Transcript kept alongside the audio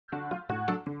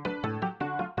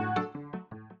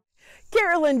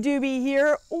Carolyn Doobie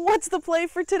here. What's the play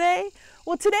for today?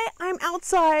 Well, today I'm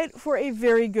outside for a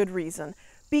very good reason.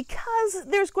 Because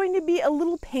there's going to be a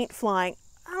little paint flying,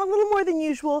 a little more than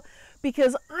usual,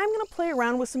 because I'm going to play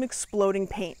around with some exploding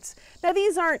paints. Now,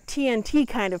 these aren't TNT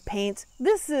kind of paints.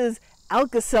 This is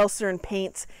alka-seltzer and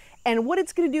paints. And what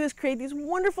it's going to do is create these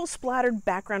wonderful splattered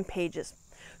background pages.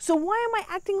 So why am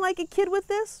I acting like a kid with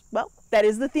this? Well, that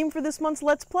is the theme for this month's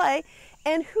Let's Play.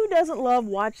 And who doesn't love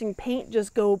watching paint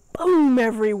just go boom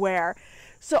everywhere?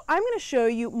 So I'm going to show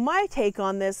you my take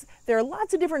on this. There are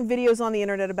lots of different videos on the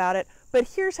internet about it, but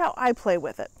here's how I play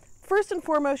with it. First and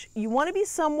foremost, you want to be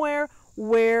somewhere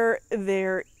where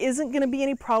there isn't going to be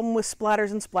any problem with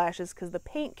splatters and splashes, because the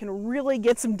paint can really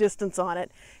get some distance on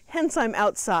it. Hence, I'm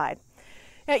outside.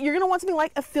 Now, you're going to want something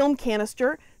like a film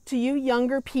canister. To you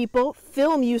younger people,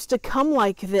 film used to come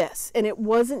like this, and it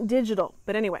wasn't digital.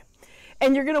 But anyway,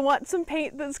 and you're going to want some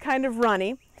paint that's kind of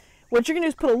runny. What you're going to do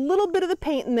is put a little bit of the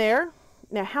paint in there.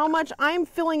 Now, how much I'm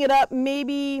filling it up,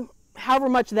 maybe however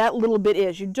much that little bit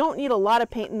is. You don't need a lot of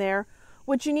paint in there.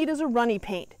 What you need is a runny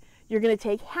paint. You're going to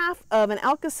take half of an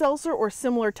alka-seltzer or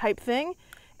similar type thing,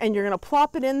 and you're going to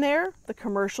plop it in there. The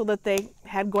commercial that they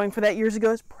had going for that years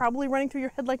ago is probably running through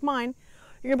your head like mine.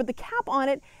 You're going to put the cap on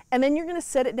it, and then you're going to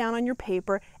set it down on your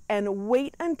paper and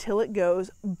wait until it goes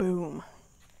boom.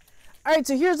 All right,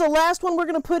 so here's the last one we're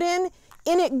going to put in.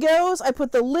 In it goes. I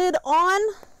put the lid on,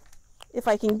 if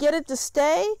I can get it to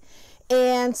stay.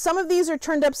 And some of these are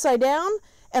turned upside down,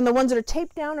 and the ones that are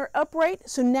taped down are upright.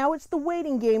 So now it's the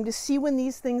waiting game to see when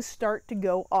these things start to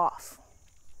go off.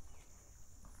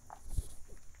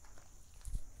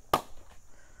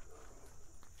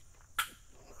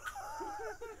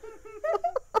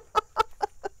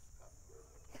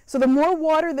 So the more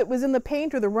water that was in the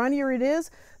paint, or the runnier it is,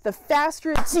 the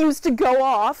faster it seems to go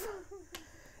off.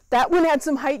 That one had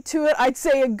some height to it. I'd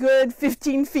say a good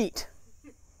 15 feet.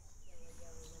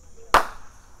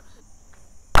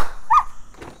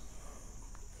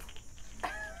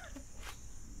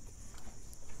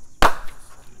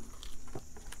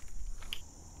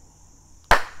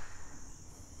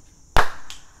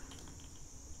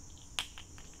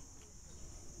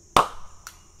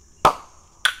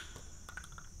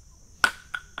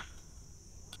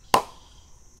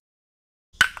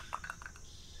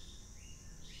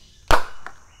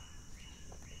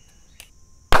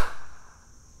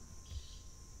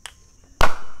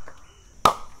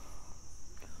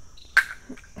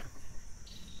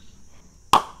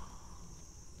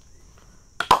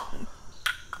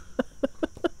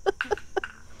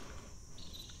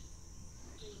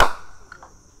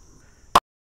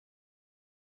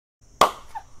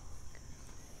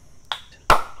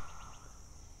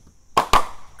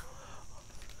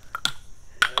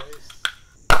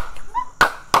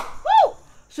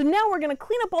 So now we're going to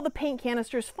clean up all the paint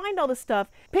canisters, find all the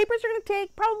stuff. Papers are going to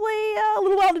take probably a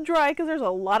little while to dry because there's a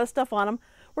lot of stuff on them.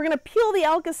 We're going to peel the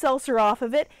alka-seltzer off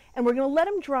of it, and we're going to let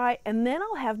them dry, and then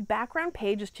I'll have background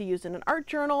pages to use in an art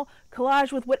journal,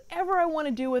 collage, with whatever I want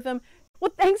to do with them.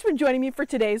 Well, thanks for joining me for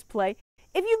today's play.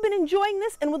 If you've been enjoying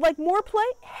this and would like more play,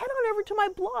 head on over to my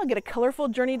blog at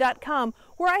acolorfuljourney.com,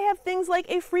 where I have things like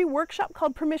a free workshop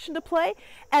called Permission to Play,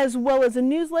 as well as a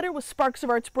newsletter with sparks of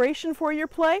artspiration for your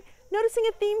play. Noticing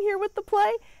a theme here with the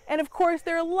play? And of course,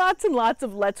 there are lots and lots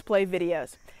of Let's Play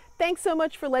videos. Thanks so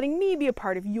much for letting me be a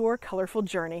part of your colorful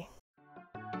journey.